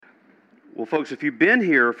Well, folks, if you've been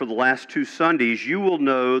here for the last 2 Sundays, you will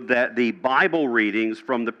know that the Bible readings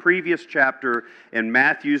from the previous chapter in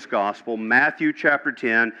Matthew's Gospel, Matthew chapter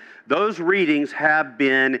 10, those readings have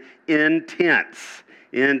been intense.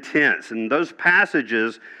 And those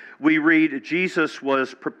passages, we read Jesus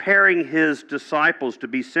was preparing his disciples to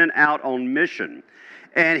be sent out on mission.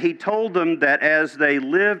 And he told them that as they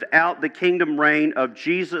lived out the kingdom reign of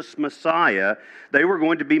Jesus Messiah, they were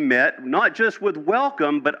going to be met not just with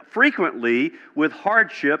welcome, but frequently with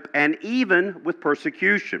hardship and even with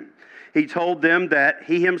persecution. He told them that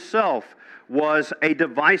he himself was a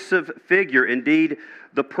divisive figure. Indeed,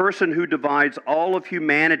 the person who divides all of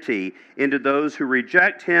humanity into those who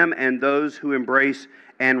reject him and those who embrace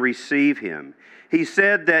and receive him. He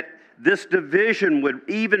said that this division would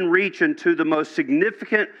even reach into the most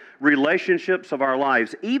significant relationships of our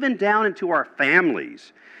lives, even down into our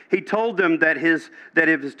families. He told them that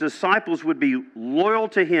if his disciples would be loyal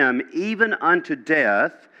to him even unto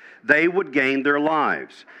death, they would gain their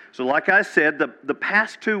lives. So like I said, the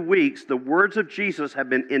past 2 weeks, the words of Jesus have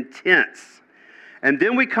been intense. And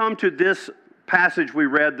then we come to this passage we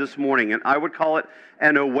read this morning, and I would call it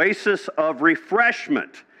an oasis of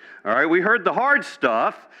refreshment. All right, we heard the hard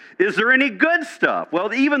stuff. Is there any good stuff?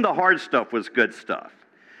 Well, even the hard stuff was good stuff.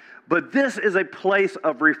 But this is a place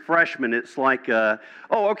of refreshment. It's like,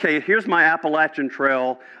 here's my Appalachian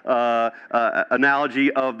Trail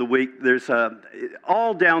analogy of the week. There's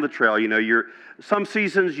all down the trail, some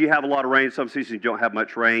seasons you have a lot of rain, some seasons you don't have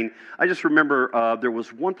much rain. I just remember there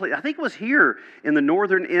was one place, I think it was here in the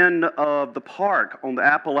northern end of the park on the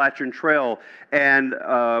Appalachian Trail, and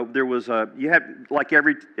there was you had like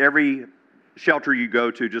every shelter you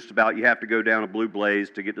go to, just about, you have to go down a blue blaze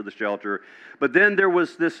to get to the shelter. But then there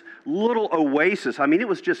was this little oasis. I mean, it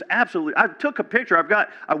was just absolutely, I took a picture.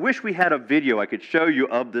 I wish we had a video I could show you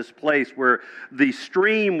of this place where the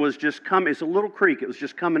stream was just coming. It's a little creek. It was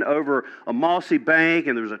just coming over a mossy bank,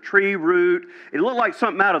 and there was a tree root. It looked like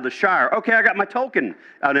something out of the Shire. Okay, I got my Tolkien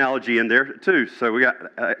analogy in there too. So we got,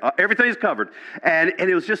 everything's covered. And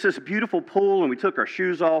it was just this beautiful pool, and we took our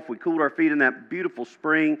shoes off. We cooled our feet in that beautiful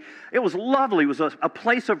spring. It was lovely. It was a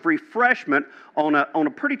place of refreshment on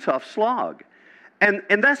a pretty tough slog. And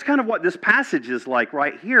that's kind of what this passage is like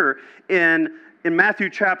right here in Matthew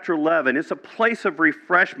chapter 11. It's a place of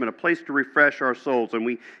refreshment, a place to refresh our souls. And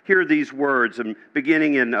we hear these words, and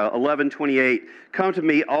beginning in 11:28, "Come to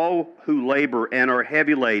me, all who labor and are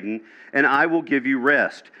heavy laden, and I will give you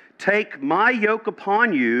rest. Take my yoke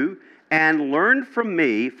upon you and learn from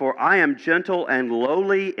me, for I am gentle and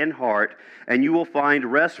lowly in heart, and you will find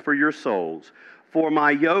rest for your souls. For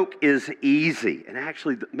my yoke is easy." And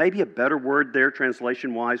actually, maybe a better word there,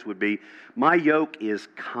 translation-wise, would be, my yoke is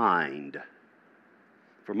kind.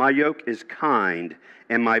 For my yoke is kind,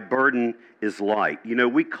 and my burden is light.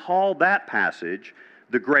 We call that passage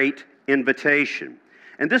the Great Invitation.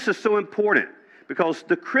 And this is so important, because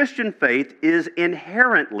the Christian faith is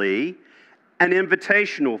inherently an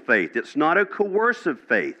invitational faith. It's not a coercive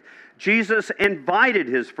faith. Jesus invited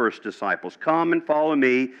his first disciples, "Come and follow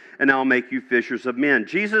me, and I'll make you fishers of men."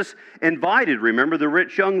 Jesus invited, remember, the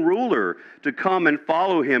rich young ruler to come and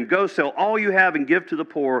follow him. "Go sell all you have and give to the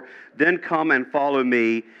poor, then come and follow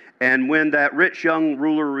me." And when that rich young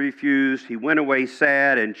ruler refused, he went away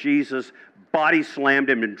sad, and Jesus body slammed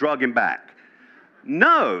him and drug him back.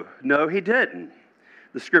 No, he didn't.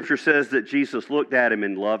 The scripture says that Jesus looked at him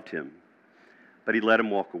and loved him, but he let him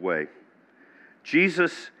walk away.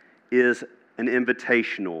 Jesus is an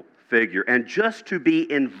invitational figure. And just to be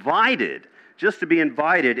invited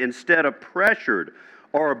instead of pressured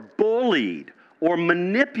or bullied or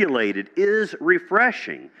manipulated is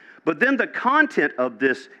refreshing. But then the content of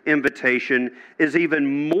this invitation is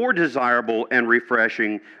even more desirable and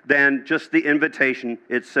refreshing than just the invitation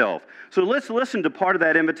itself. So let's listen to part of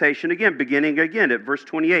that invitation again, beginning again at verse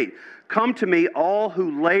 28. "Come to me, all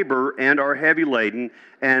who labor and are heavy laden,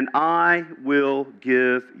 and I will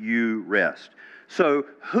give you rest." So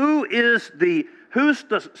who's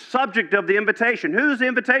the subject of the invitation? Who's the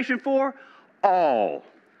invitation for? All.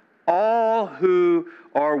 All who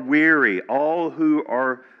are weary, all who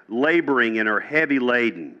are laboring and are heavy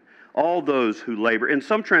laden, all those who labor. In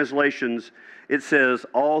some translations, it says,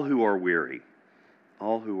 all who are weary.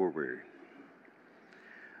 All who are weary.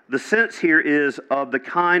 The sense here is of the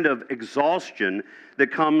kind of exhaustion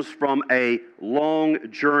that comes from a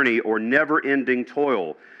long journey or never-ending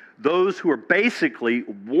toil. Those who are basically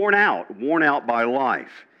worn out by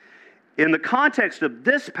life. In the context of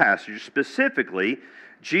this passage specifically,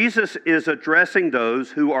 Jesus is addressing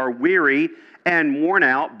those who are weary and worn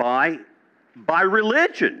out by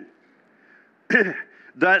religion.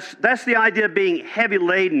 That's the idea of being heavy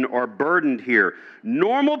laden or burdened here.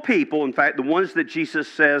 Normal people, in fact, the ones that Jesus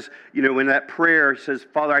says, in that prayer, he says,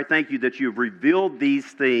 Father, I thank you that you've revealed these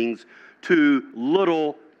things to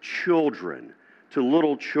little children. To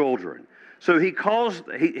little children. So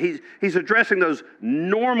he's addressing those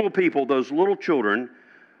normal people, those little children,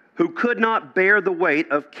 who could not bear the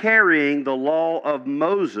weight of carrying the law of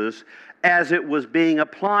Moses as it was being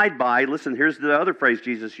applied by, listen, here's the other phrase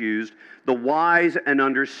Jesus used, the wise and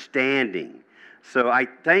understanding. So I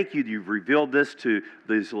thank you that you've revealed this to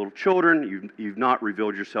these little children. You've not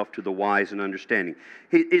revealed yourself to the wise and understanding.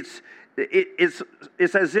 It's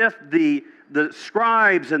as if the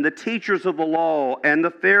scribes and the teachers of the law and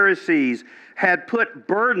the Pharisees had put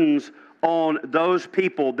burdens on those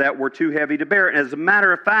people that were too heavy to bear. And as a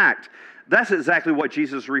matter of fact, that's exactly what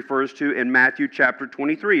Jesus refers to in Matthew chapter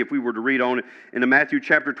 23. If we were to read on into Matthew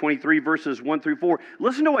chapter 23, verses 1 through 4,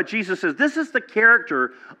 listen to what Jesus says. This is the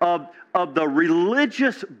character of the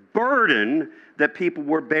religious burden that people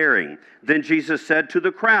were bearing. Then Jesus said to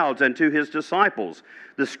the crowds and to his disciples,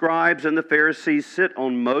 the scribes and the Pharisees sit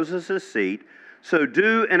on Moses' seat, so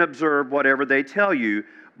do and observe whatever they tell you,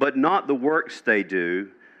 but not the works they do.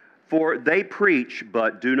 For they preach,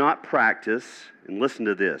 but do not practice. And listen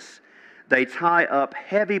to this. They tie up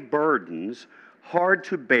heavy burdens, hard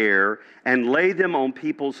to bear, and lay them on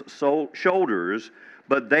people's shoulders,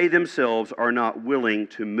 but they themselves are not willing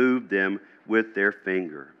to move them with their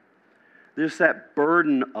finger. There's that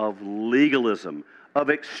burden of legalism, of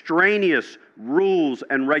extraneous rules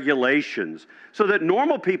and regulations, so that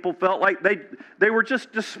normal people felt like they were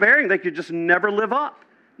just despairing. They could just never live up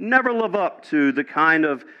to the kind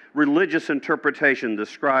of religious interpretation the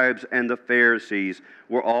scribes and the Pharisees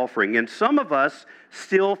were offering. And some of us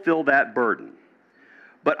still feel that burden.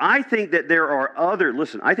 But I think that there are other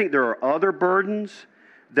burdens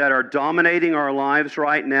that are dominating our lives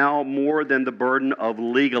right now more than the burden of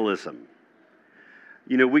legalism.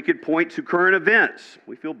 We could point to current events.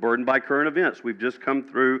 We feel burdened by current events. We've just come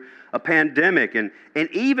through a pandemic. And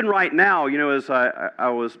even right now, as I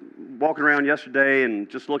was walking around yesterday and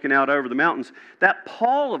just looking out over the mountains, that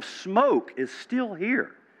pall of smoke is still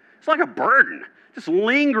here. It's like a burden, just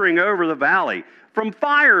lingering over the valley from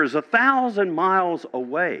fires 1,000 miles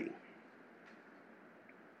away.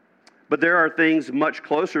 But there are things much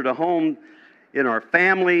closer to home in our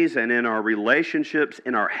families and in our relationships,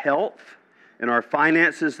 in our health, in our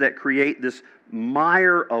finances that create this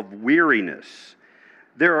mire of weariness.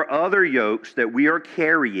 There are other yokes that we are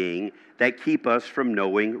carrying that keep us from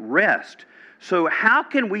knowing rest. So how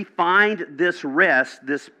can we find this rest,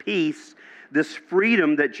 this peace, this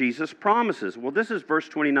freedom that Jesus promises? Well, this is verse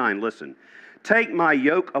 29. Listen. Take my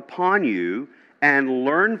yoke upon you and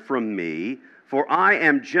learn from me, for I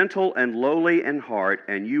am gentle and lowly in heart,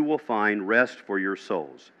 and you will find rest for your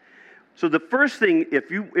souls. So the first thing,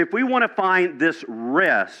 if we want to find this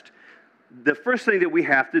rest, the first thing that we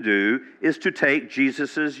have to do is to take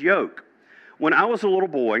Jesus' yoke. When I was a little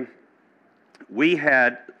boy, we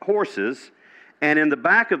had horses, and in the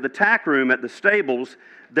back of the tack room at the stables,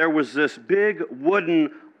 there was this big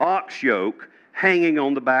wooden ox yoke hanging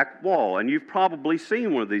on the back wall. And you've probably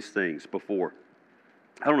seen one of these things before.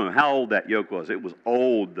 I don't know how old that yoke was. It was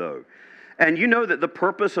old, though. And you know that the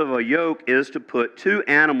purpose of a yoke is to put two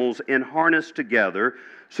animals in harness together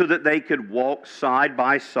so that they could walk side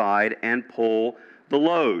by side and pull the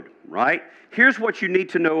load, right? Here's what you need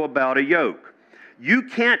to know about a yoke. You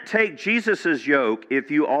can't take Jesus' yoke if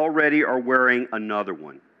you already are wearing another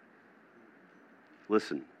one.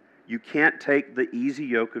 Listen, you can't take the easy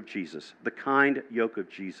yoke of Jesus, the kind yoke of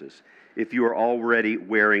Jesus, if you are already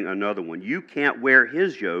wearing another one. You can't wear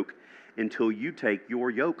his yoke until you take your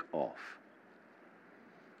yoke off.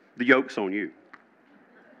 The yoke's on you.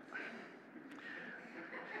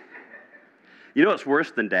 You know what's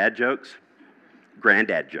worse than dad jokes?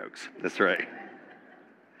 Granddad jokes. That's right.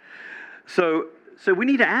 So we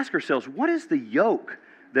need to ask ourselves, what is the yoke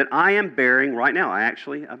that I am bearing right now?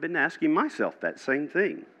 I've been asking myself that same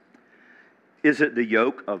thing. Is it the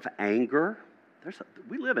yoke of anger?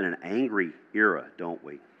 We live in an angry era, don't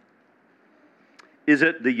we? Is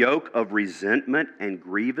it the yoke of resentment and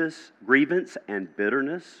grievance and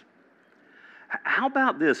bitterness? How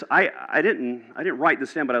about this? I didn't write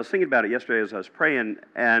this down, but I was thinking about it yesterday as I was praying.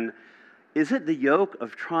 And is it the yoke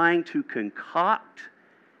of trying to concoct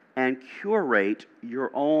and curate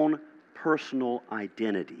your own personal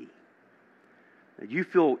identity? You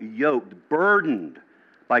feel yoked, burdened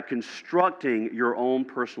by constructing your own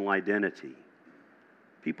personal identity.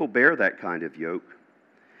 People bear that kind of yoke.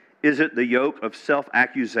 Is it the yoke of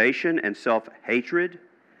self-accusation and self-hatred?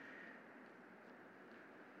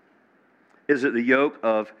 Is it the yoke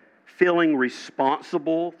of feeling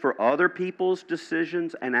responsible for other people's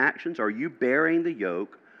decisions and actions? Are you bearing the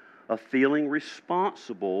yoke of feeling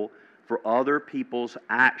responsible for other people's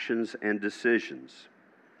actions and decisions?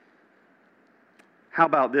 How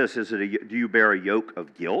about this? Do you bear a yoke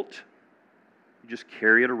of guilt? You just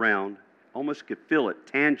carry it around, almost could feel it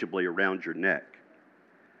tangibly around your neck.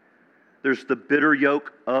 There's the bitter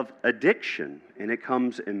yoke of addiction, and it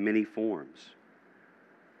comes in many forms.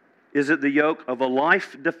 Is it the yoke of a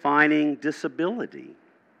life-defining disability?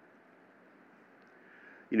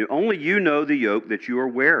 Only you know the yoke that you are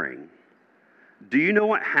wearing. Do you know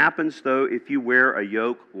what happens, though, if you wear a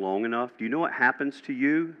yoke long enough? Do you know what happens to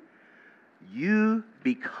you? You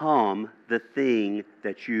become the thing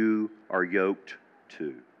that you are yoked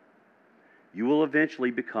to. You will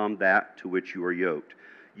eventually become that to which you are yoked.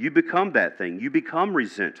 You become that thing. You become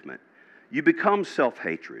resentment. You become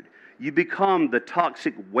self-hatred. You become the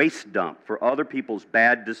toxic waste dump for other people's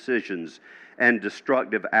bad decisions and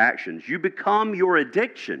destructive actions. You become your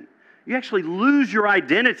addiction. You actually lose your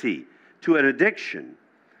identity to an addiction.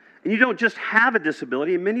 And you don't just have a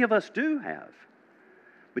disability, and many of us do have,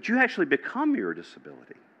 but you actually become your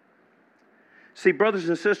disability. See, brothers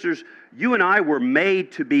and sisters, you and I were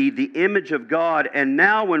made to be the image of God, and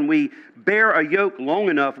now when we bear a yoke long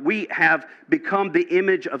enough, we have become the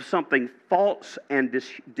image of something false and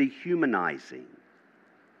dehumanizing.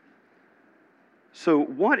 So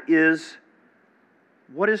what is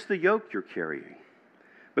the yoke you're carrying?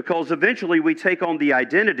 Because eventually we take on the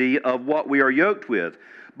identity of what we are yoked with.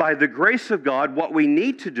 By the grace of God, what we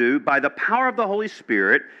need to do, by the power of the Holy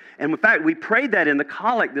Spirit, and in fact, we prayed that in the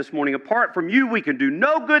collect this morning, apart from you, we can do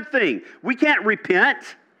no good thing. We can't repent.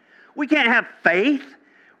 We can't have faith.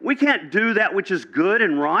 We can't do that which is good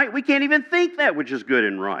and right. We can't even think that which is good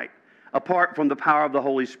and right, apart from the power of the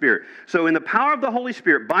Holy Spirit. So in the power of the Holy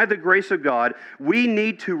Spirit, by the grace of God, we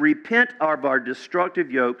need to repent of our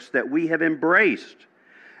destructive yokes that we have embraced.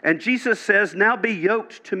 And Jesus says, now be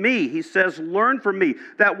yoked to me. He says, learn from me.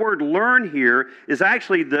 That word learn here is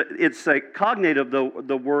actually, it's a cognate of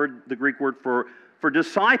the Greek word for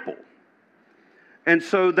disciple. And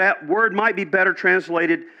so that word might be better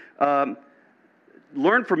translated,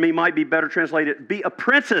 learn from me might be better translated, be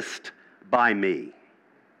apprenticed by me.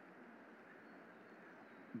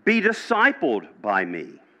 Be discipled by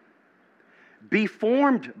me. Be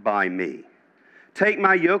formed by me. Take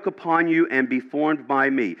my yoke upon you and be formed by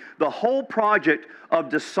me. The whole project of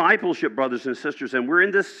discipleship, brothers and sisters, and we're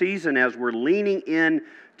in this season as we're leaning in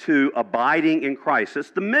to abiding in Christ.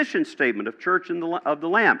 It's the mission statement of Church of the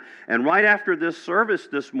Lamb. And right after this service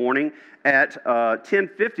this morning at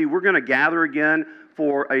 10:50, we're going to gather again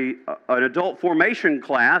for an adult formation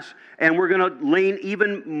class, and we're going to lean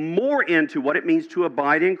even more into what it means to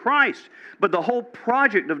abide in Christ. But the whole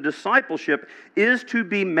project of discipleship is to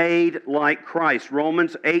be made like Christ.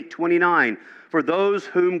 Romans 8:29, for those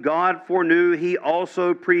whom God foreknew, He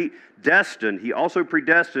also predestined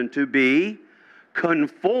to be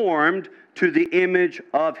conformed to the image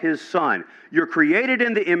of His Son. You're created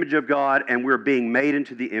in the image of God, and we're being made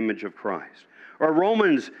into the image of Christ. Or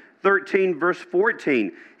Romans 13, verse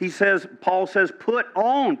 14, Paul says, put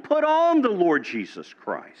on the Lord Jesus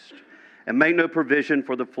Christ, and make no provision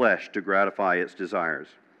for the flesh to gratify its desires.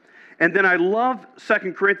 And then I love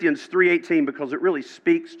 2 Corinthians 3:18 because it really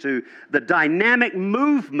speaks to the dynamic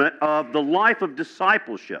movement of the life of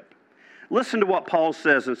discipleship. Listen to what Paul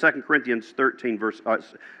says in 2 Corinthians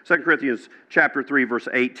chapter 3, verse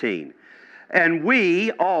 18. And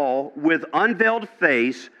we all, with unveiled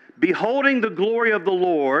face, beholding the glory of the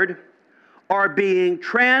Lord, are being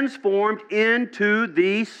transformed into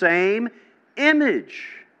the same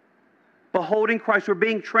image. Beholding Christ, we're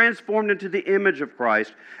being transformed into the image of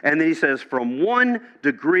Christ. And then he says, from one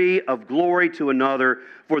degree of glory to another,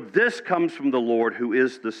 for this comes from the Lord who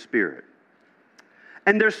is the Spirit.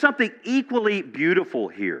 And there's something equally beautiful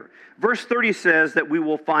here. Verse 30 says that we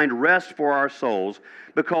will find rest for our souls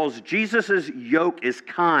because Jesus' yoke is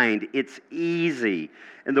kind, it's easy.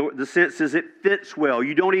 And the sense is it fits well.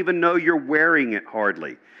 You don't even know you're wearing it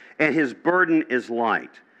hardly. And His burden is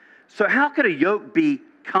light. So how could a yoke be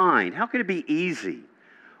kind? How could it be easy?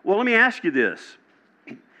 Well, let me ask you this.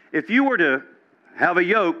 If you were to have a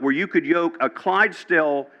yoke where you could yoke a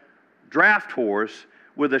Clydesdale draft horse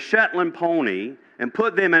with a Shetland pony and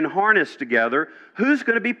put them in harness together, who's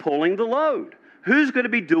going to be pulling the load? Who's going to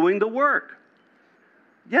be doing the work?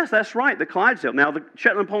 Yes, that's right, the Clydesdale. Now, the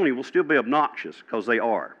Shetland pony will still be obnoxious because they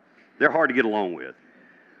are. They're hard to get along with.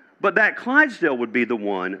 But that Clydesdale would be the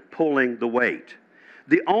one pulling the weight.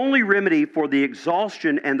 The only remedy for the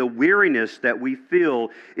exhaustion and the weariness that we feel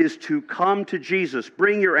is to come to Jesus.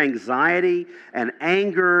 Bring your anxiety and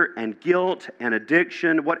anger and guilt and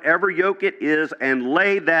addiction, whatever yoke it is, and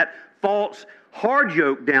lay that false, hard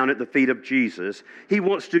yoke down at the feet of Jesus. He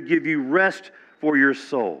wants to give you rest for your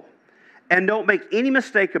soul. And don't make any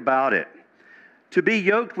mistake about it. To be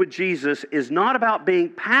yoked with Jesus is not about being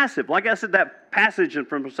passive. Like I said, that passage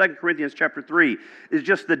from 2 Corinthians chapter 3 is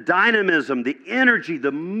just the dynamism, the energy,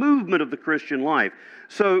 the movement of the Christian life.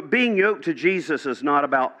 So being yoked to Jesus is not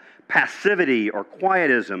about passivity or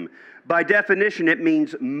quietism. By definition, it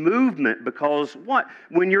means movement, because what?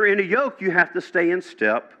 When you're in a yoke, you have to stay in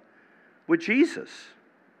step with Jesus.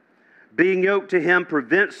 Being yoked to Him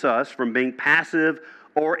prevents us from being passive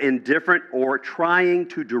or indifferent or trying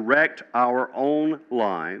to direct our own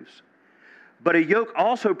lives. But a yoke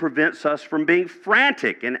also prevents us from being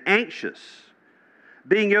frantic and anxious.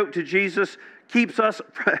 Being yoked to Jesus keeps us,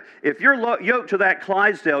 if you're yoked to that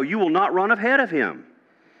Clydesdale, you will not run ahead of him.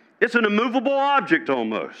 It's an immovable object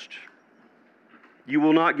almost. You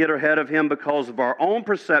will not get ahead of him because of our own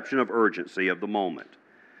perception of urgency of the moment.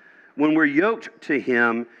 When we're yoked to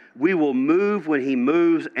Him, we will move when He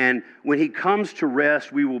moves, and when He comes to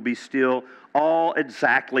rest, we will be still, all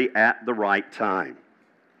exactly at the right time.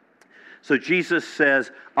 So Jesus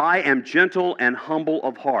says, I am gentle and humble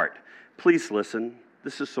of heart. Please listen.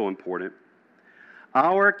 This is so important.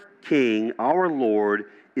 Our King, our Lord,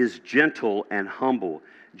 is gentle and humble.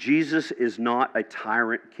 Jesus is not a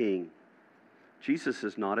tyrant king. Jesus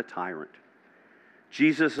is not a tyrant.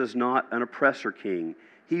 Jesus is not an oppressor king.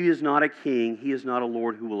 He is not a king. He is not a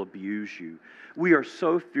Lord who will abuse you. We are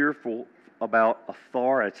so fearful about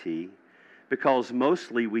authority because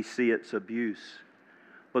mostly we see its abuse.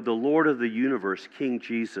 But the Lord of the universe, King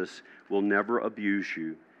Jesus, will never abuse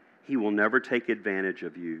you. He will never take advantage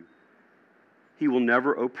of you. He will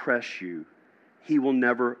never oppress you. He will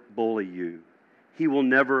never bully you. He will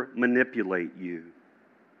never manipulate you.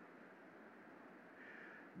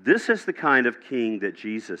 This is the kind of king that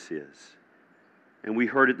Jesus is. And we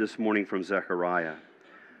heard it this morning from Zechariah.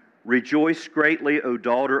 Rejoice greatly, O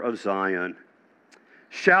daughter of Zion.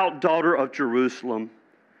 Shout, daughter of Jerusalem.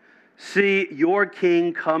 See, your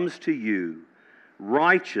king comes to you,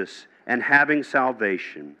 righteous and having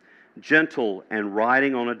salvation, gentle and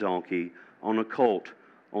riding on a donkey, on a colt,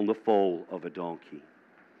 on the foal of a donkey.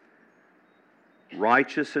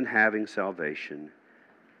 Righteous and having salvation,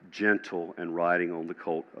 gentle and riding on the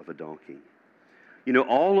colt of a donkey. You know,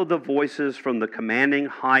 all of the voices from the commanding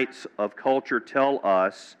heights of culture tell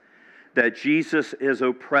us that Jesus is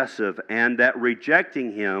oppressive and that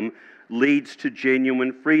rejecting Him leads to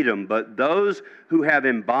genuine freedom. But those who have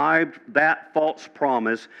imbibed that false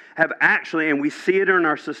promise have actually, and we see it in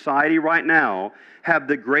our society right now, have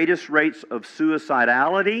the greatest rates of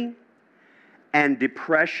suicidality and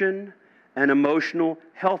depression and emotional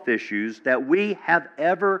health issues that we have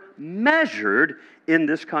ever measured in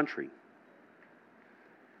this country.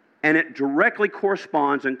 And it directly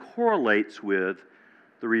corresponds and correlates with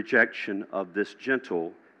the rejection of this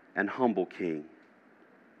gentle and humble king.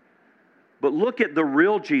 But look at the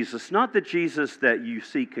real Jesus, not the Jesus that you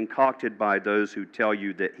see concocted by those who tell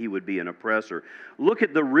you that He would be an oppressor. Look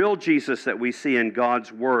at the real Jesus that we see in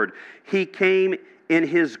God's Word. He came in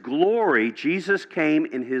His glory. Jesus came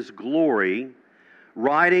in His glory,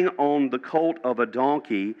 riding on the colt of a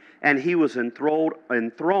donkey, and He was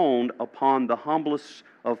enthroned upon the humblest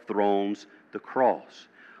of thrones, the cross.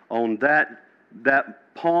 On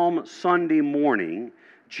that Palm Sunday morning,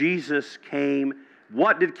 Jesus came.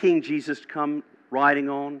 What did King Jesus come riding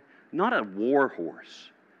on? Not a war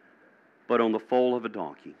horse, but on the foal of a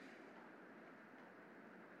donkey.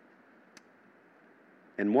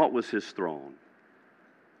 And what was His throne?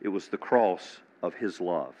 It was the cross of His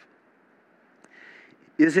love.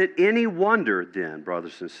 Is it any wonder then,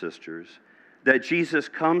 brothers and sisters, that Jesus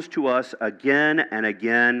comes to us again and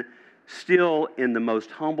again, still in the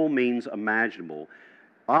most humble means imaginable?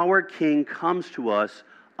 Our King comes to us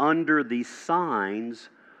under the signs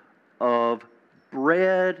of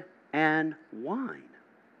bread and wine.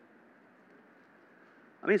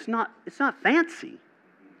 I mean, it's not fancy.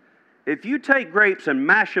 If you take grapes and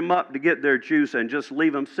mash them up to get their juice and just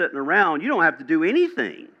leave them sitting around, you don't have to do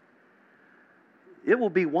anything. It will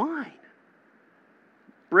be wine.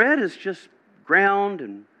 Bread is just ground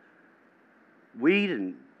and wheat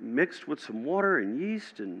and mixed with some water and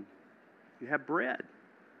yeast, and you have bread.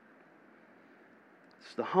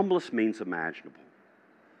 It's the humblest means imaginable.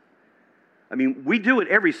 I mean, we do it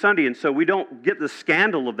every Sunday, and so we don't get the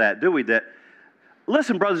scandal of that, do we? That,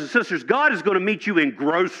 listen, brothers and sisters, God is going to meet you in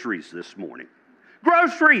groceries this morning.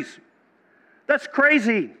 Groceries! That's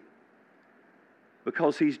crazy.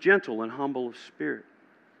 Because He's gentle and humble of spirit.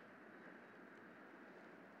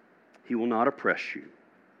 He will not oppress you.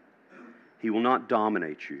 He will not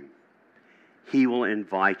dominate you. He will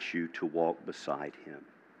invite you to walk beside Him.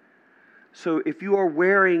 So if you are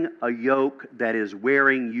wearing a yoke that is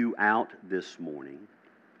wearing you out this morning,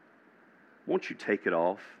 won't you take it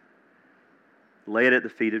off, lay it at the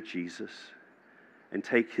feet of Jesus, and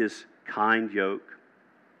take His kind yoke,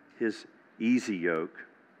 His easy yoke,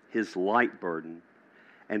 His light burden,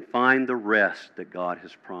 and find the rest that God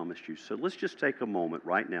has promised you. So let's just take a moment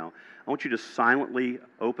right now. I want you to silently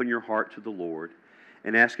open your heart to the Lord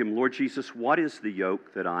and ask Him, Lord Jesus, what is the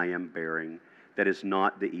yoke that I am bearing that is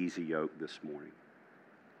not the easy yoke this morning?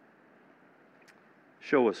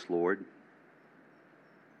 Show us, Lord,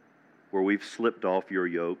 where we've slipped off your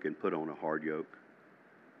yoke and put on a hard yoke.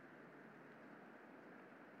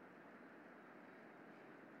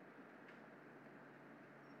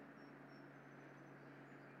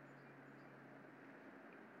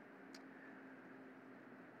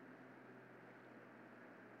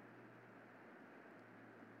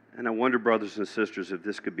 And I wonder, brothers and sisters, if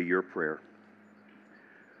this could be your prayer.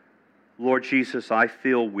 Lord Jesus, I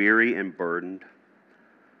feel weary and burdened.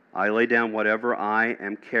 I lay down whatever I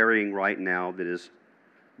am carrying right now that is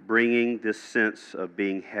bringing this sense of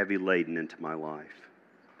being heavy laden into my life.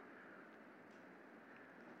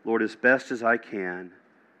 Lord, as best as I can,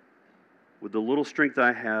 with the little strength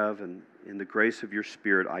I have and in the grace of your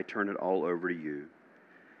Spirit, I turn it all over to you.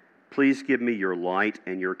 Please give me your light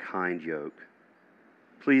and your kind yoke.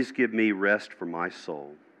 Please give me rest for my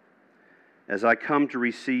soul. As I come to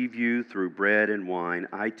receive you through bread and wine,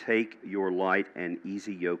 I take your light and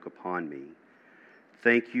easy yoke upon me.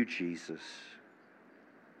 Thank you, Jesus,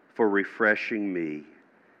 for refreshing me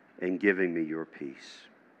and giving me your peace.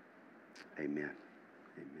 Amen.